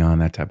was going on,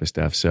 that type of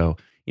stuff. So,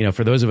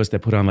 for those of us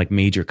that put on like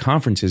major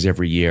conferences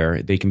every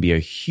year, they can be a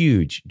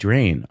huge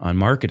drain on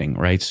marketing,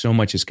 right? So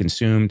much is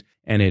consumed,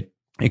 and it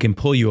can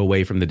pull you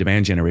away from the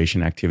demand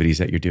generation activities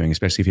that you're doing,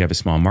 especially if you have a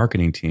small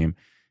marketing team.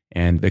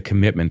 And the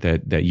commitment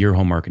that your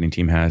whole marketing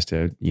team has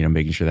to,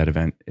 making sure that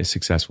event is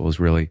successful is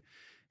really,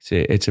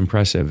 it's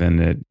impressive, and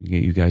that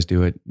you guys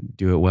do it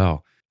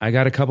well. I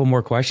got a couple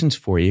more questions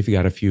for you if you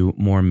got a few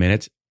more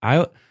minutes.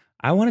 I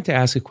wanted to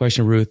ask a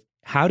question, Ruth.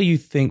 How do you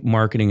think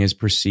marketing is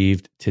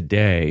perceived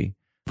today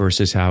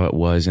versus how it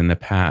was in the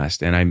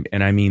past? And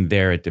I mean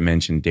there at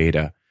Dimension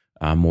Data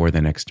more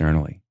than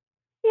externally.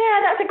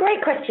 Yeah, that's a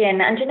great question.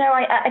 And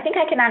I think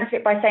I can answer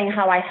it by saying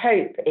how I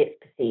hope it's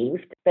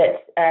perceived,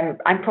 but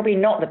I'm probably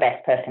not the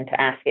best person to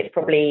ask. It's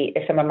probably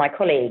some of my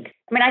colleagues.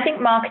 I think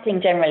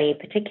marketing generally,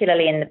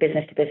 particularly in the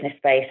business-to-business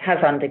space, has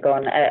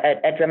undergone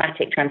a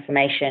dramatic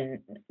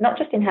transformation, not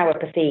just in how we're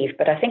perceived,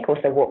 but I think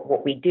also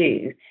what we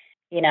do.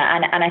 And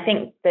I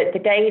think that the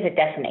days are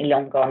definitely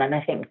long gone, and I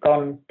think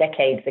gone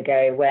decades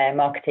ago, where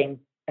marketing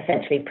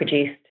essentially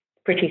produced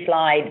pretty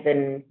slides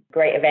and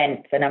great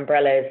events and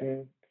umbrellas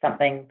and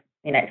something,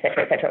 et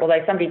cetera, et cetera.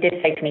 Although somebody did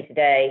say to me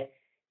today,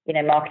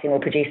 marketing will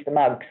produce the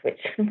mugs, which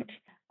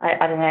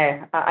I don't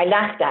know. I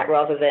laughed at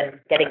rather than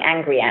getting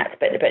angry at,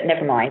 but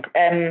never mind.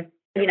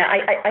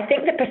 I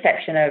think the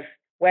perception of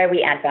where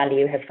we add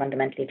value has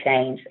fundamentally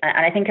changed.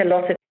 And I think a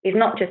lot of it is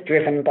not just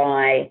driven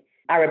by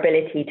our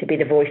ability to be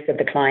the voice of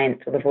the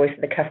client or the voice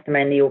of the customer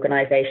in the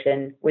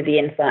organization with the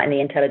insight and the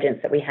intelligence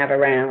that we have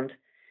around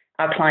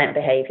our client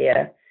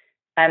behavior.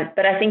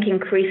 But I think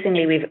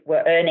increasingly we've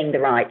earned the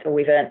right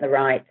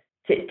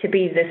to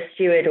be the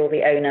steward or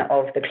the owner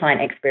of the client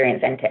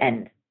experience end to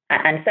end.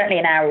 And certainly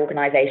in our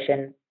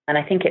organization, and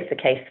I think it's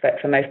the case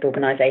for most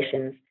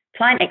organizations,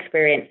 client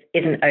experience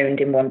isn't owned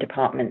in one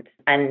department.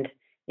 And,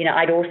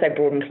 I'd also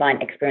broaden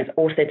client experience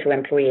also to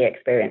employee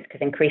experience,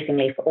 because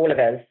increasingly for all of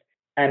us,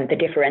 the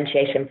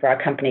differentiation for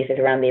our companies is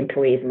around the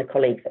employees and the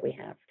colleagues that we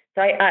have.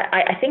 So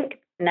I think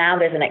now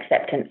there's an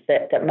acceptance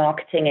that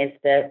marketing is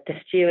the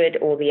steward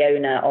or the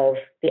owner of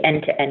the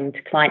end-to-end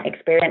client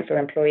experience or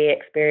employee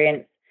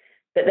experience,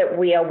 that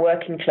we are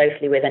working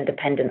closely with and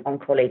dependent on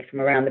colleagues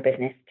from around the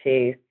business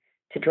to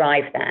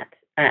drive that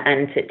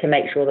and to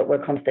make sure that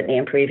we're constantly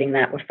improving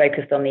that. We're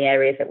focused on the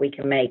areas that we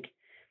can make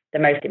the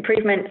most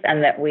improvements,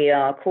 and that we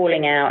are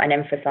calling out and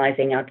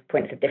emphasizing our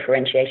points of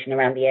differentiation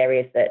around the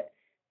areas that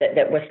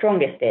we're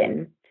strongest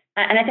in.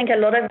 And I think a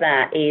lot of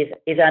that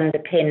is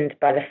underpinned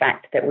by the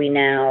fact that we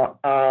now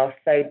are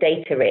so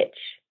data rich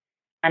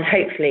and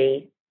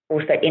hopefully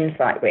also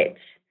insight rich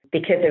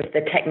because of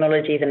the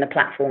technologies and the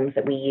platforms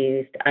that we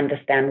use to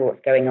understand what's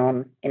going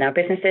on in our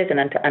businesses and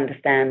to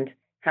understand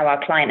how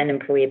our client and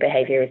employee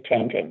behavior is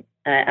changing.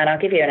 And I'll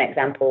give you an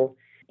example.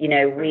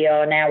 We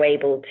are now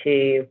able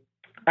to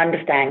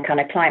understand kind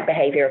of client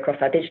behavior across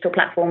our digital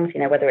platforms,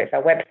 whether it's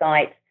our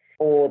website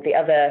or the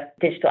other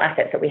digital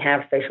assets that we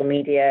have, social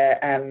media,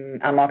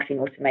 our marketing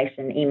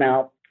automation,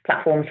 email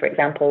platforms, for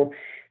example.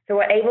 So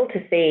we're able to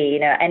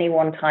see, at any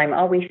one time,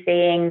 are we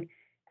seeing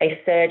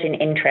a surge in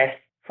interest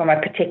from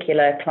a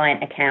particular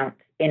client account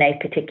in a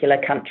particular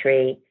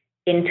country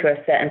into a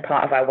certain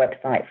part of our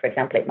website? For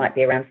example, it might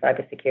be around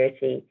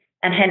cybersecurity.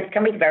 and hence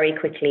can we very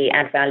quickly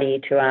add value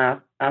to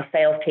our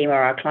sales team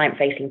or our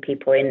client-facing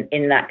people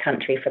in that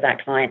country for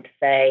that client to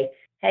say,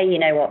 hey, you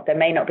know what, there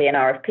may not be an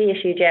RFP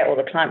issued yet, or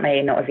the client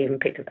may not have even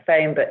picked up the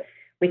phone, but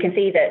we can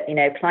see that,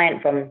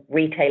 client from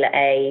retailer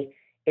A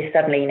is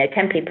suddenly,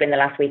 10 people in the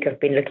last week have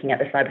been looking at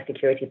the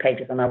cybersecurity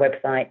pages on our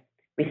website.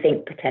 We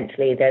think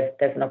potentially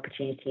there's an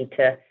opportunity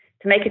to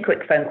make a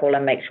quick phone call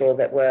and make sure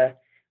that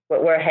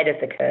we're ahead of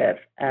the curve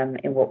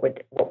in what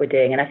we're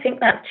doing. And I think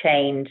that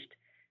changed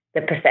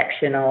the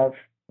perception of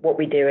what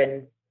we do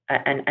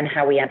and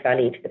how we add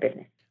value to the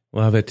business.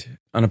 Love it.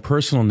 On a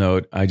personal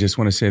note, I just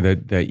want to say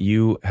that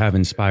you have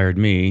inspired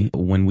me.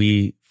 When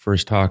we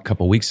first talked a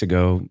couple of weeks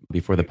ago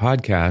before the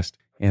podcast,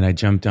 and I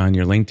jumped on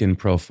your LinkedIn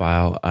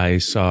profile, I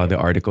saw the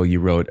article you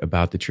wrote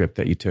about the trip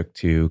that you took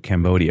to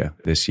Cambodia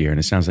this year. And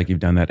it sounds like you've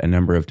done that a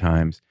number of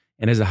times.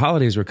 And as the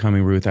holidays were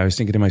coming, Ruth, I was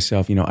thinking to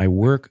myself, I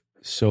work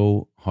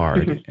so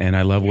hard and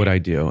I love what I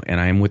do. And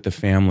I am with the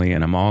family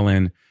and I'm all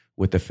in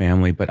with the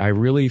family. But I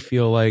really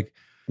feel like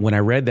when I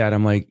read that,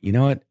 I'm like, you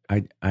know what?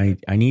 I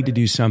need to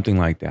do something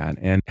like that.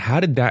 And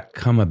how did that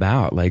come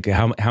about? Like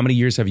how many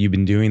years have you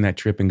been doing that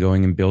trip and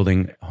going and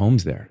building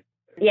homes there?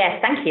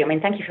 Yes, thank you. I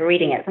mean, thank you for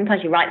reading it.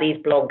 Sometimes you write these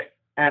blogs,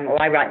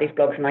 or I write these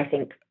blogs, and I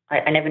think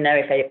I never know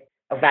if they're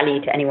of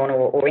value to anyone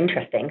or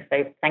interesting.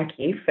 So thank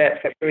you for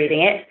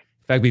reading it.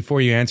 In fact,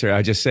 before you answer,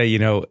 I just say,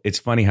 it's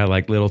funny how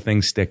like little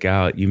things stick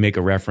out. You make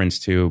a reference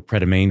to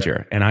Pret a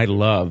Manger, and I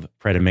love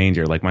Pret a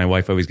Manger. Like my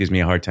wife always gives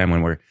me a hard time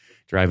when we're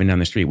driving down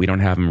the street. We don't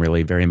have them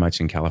really very much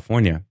in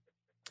California.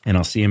 And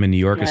I'll see him in New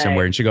York or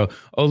somewhere, and she'll go,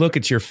 "Oh, look,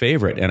 it's your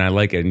favorite," and I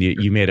like it. And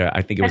you made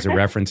I think it was a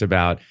reference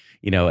about,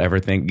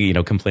 everything,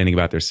 complaining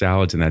about their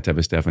salads and that type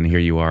of stuff. And here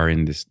you are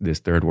in this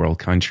third world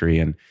country,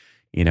 and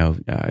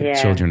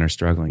children are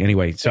struggling.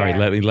 Anyway, sorry,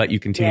 let me let you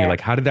continue.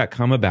 Like, how did that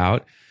come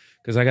about?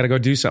 Because I got to go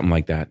do something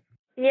like that.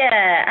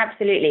 Yeah,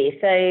 absolutely.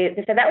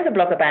 So that was a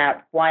blog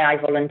about why I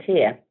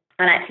volunteer.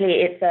 And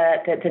actually, it's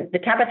the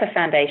Tabitha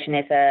Foundation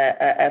is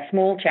a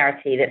small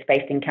charity that's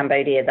based in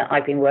Cambodia that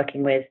I've been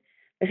working with.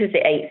 This is the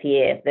 8th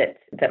year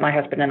that my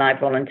husband and I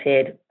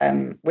volunteered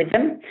with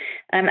them.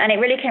 And it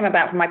really came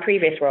about from my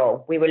previous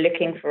role. We were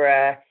looking for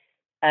a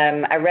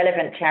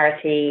relevant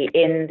charity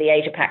in the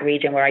Asia Pac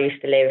region where I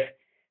used to live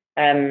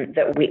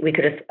that we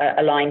could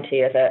align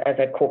to as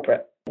a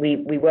corporate.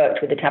 We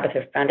worked with the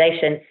Tabitha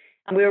Foundation,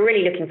 and we were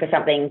really looking for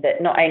something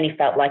that not only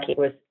felt like it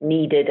was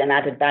needed and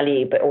added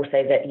value, but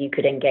also that you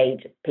could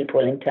engage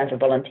people in terms of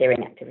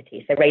volunteering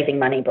activities. So raising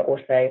money, but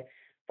also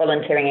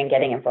volunteering and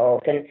getting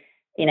involved. And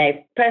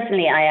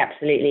personally, I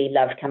absolutely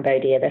love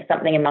Cambodia. There's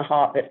something in my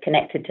heart that's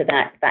connected to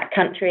that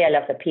country. I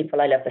love the people.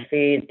 I love the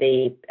food.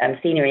 The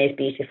scenery is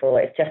beautiful.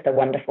 It's just a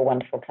wonderful,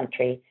 wonderful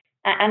country.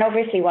 And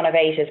obviously one of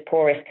Asia's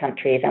poorest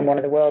countries and one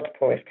of the world's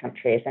poorest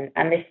countries.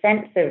 And this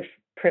sense of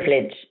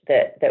privilege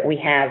that we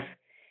have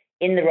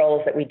in the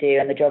roles that we do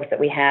and the jobs that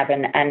we have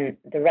and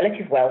the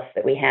relative wealth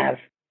that we have,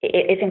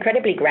 it's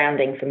incredibly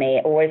grounding for me.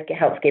 It always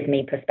helps give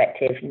me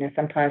perspective.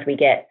 Sometimes we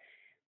get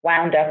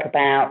wound up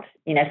about,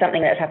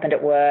 something that's happened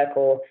at work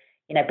or,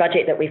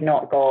 budget that we've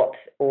not got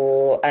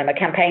or a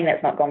campaign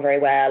that's not gone very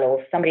well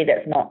or somebody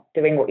that's not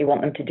doing what you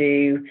want them to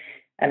do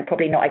and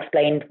probably not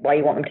explained why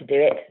you want them to do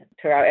it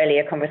to our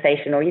earlier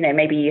conversation or,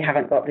 maybe you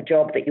haven't got the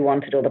job that you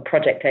wanted or the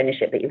project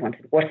ownership that you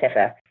wanted,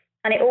 whatever.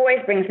 And it always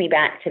brings me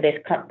back to this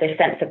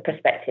sense of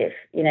perspective,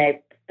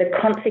 the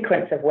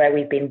consequence of where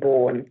we've been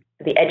born,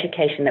 the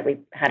education that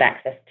we've had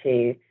access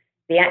to,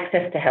 the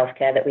access to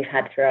healthcare that we've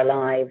had through our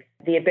lives,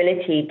 the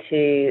ability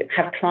to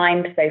have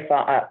climbed so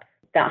far up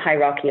that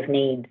hierarchy of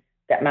needs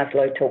that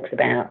Maslow talks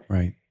about.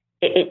 Right.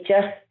 It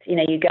just,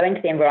 you go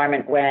into the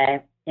environment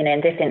where, in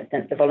this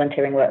instance, the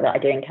volunteering work that I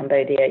do in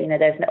Cambodia,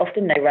 there's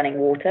often no running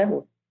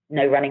water,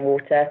 no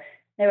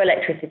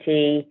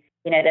electricity.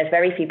 There's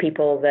very few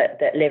people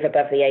that live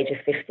above the age of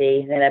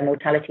 50. Their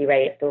mortality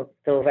rate is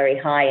still very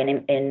high, and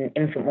in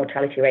infant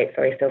mortality rate,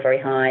 still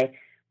very high.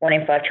 1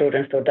 in 5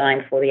 children still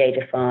dying before the age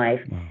of 5.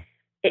 Wow.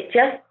 It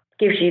just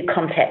gives you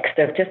context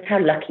of just how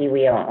lucky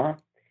we are.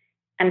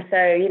 And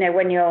so,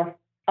 when you're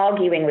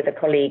arguing with a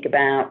colleague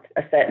about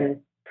a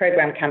certain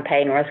program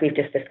campaign, or as we've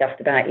just discussed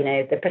about,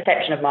 the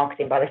perception of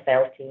marketing by the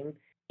sales team,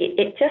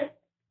 it just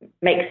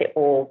makes it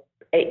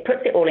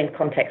puts it all in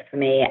context for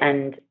me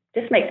and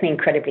just makes me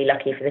incredibly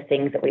lucky for the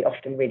things that we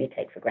often really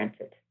take for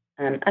granted.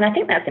 And I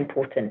think that's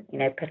important.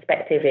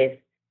 Perspective is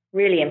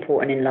really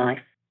important in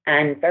life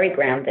and very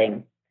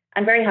grounding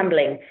and very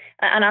humbling.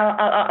 And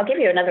I'll give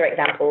you another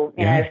example.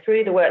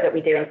 Through the work that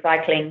we do in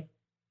cycling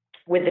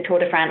with the Tour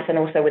de France and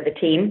also with the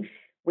team,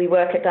 we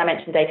work at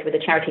Dimension Data with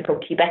a charity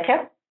called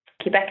Quebecer.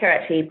 Quebecer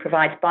actually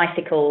provides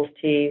bicycles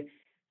to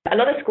a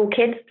lot of school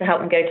kids to help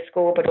them go to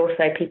school, but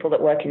also people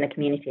that work in the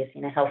communities,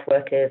 health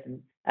workers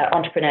and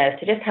entrepreneurs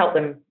to just help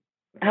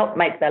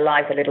make their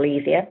lives a little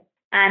easier.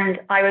 And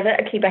I was at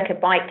a Quebecer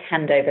bike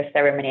handover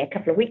ceremony a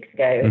couple of weeks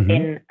ago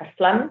in a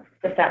slum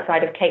just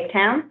outside of Cape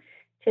Town.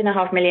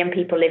 2.5 million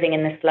people living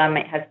in the slum.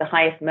 It has the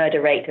highest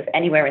murder rate of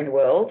anywhere in the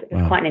world.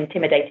 It's quite an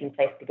intimidating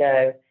place to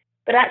go.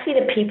 But actually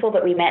the people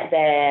that we met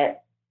there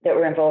that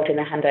were involved in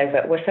the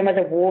handover were some of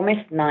the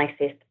warmest,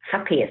 nicest,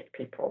 happiest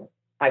people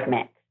I've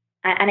met.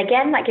 And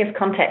again, that gives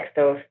context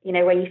of,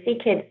 where you see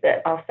kids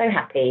that are so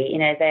happy,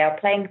 they are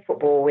playing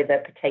football with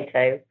a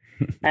potato.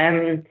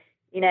 They're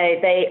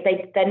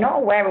not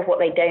aware of what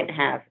they don't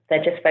have.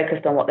 They're just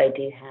focused on what they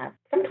do have.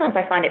 Sometimes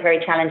I find it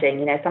very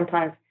challenging.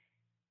 Sometimes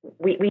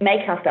we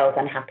make ourselves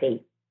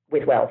unhappy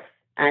with wealth.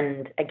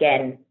 And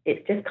again,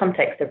 it's just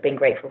context of being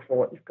grateful for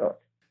what you've got.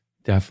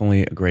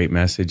 Definitely a great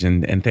message.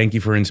 And thank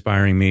you for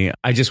inspiring me.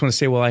 I just want to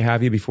say, while I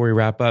have you, before we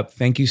wrap up,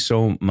 thank you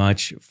so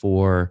much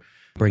for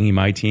bringing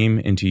my team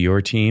into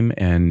your team,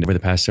 and over the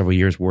past several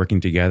years working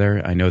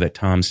together. I know that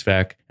Tom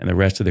Svec and the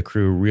rest of the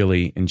crew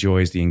really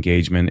enjoys the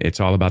engagement.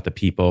 It's all about the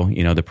people,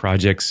 the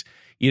projects.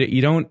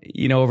 You don't,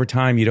 over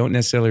time, you don't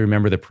necessarily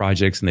remember the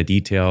projects and the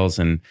details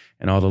and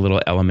all the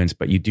little elements,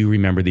 but you do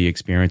remember the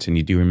experience and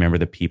you do remember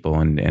the people,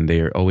 and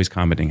they are always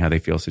commenting how they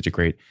feel such a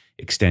great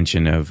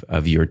extension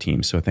of your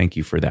team. So thank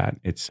you for that.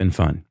 It's been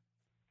fun.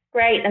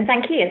 Great. And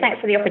thank you. Thanks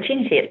for the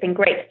opportunity. It's been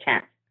great to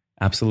chat.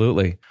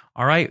 Absolutely.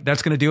 All right.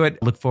 That's going to do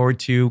it. Look forward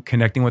to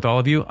connecting with all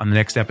of you on the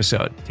next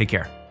episode. Take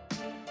care.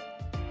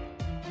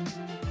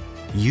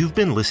 You've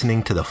been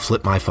listening to the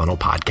Flip My Funnel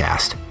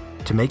podcast.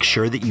 To make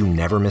sure that you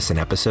never miss an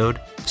episode,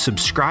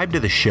 subscribe to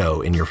the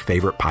show in your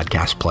favorite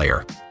podcast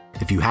player.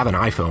 If you have an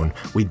iPhone,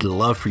 we'd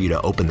love for you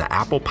to open the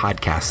Apple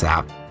Podcasts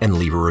app and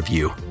leave a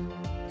review.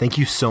 Thank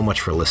you so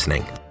much for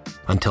listening.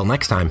 Until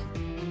next time.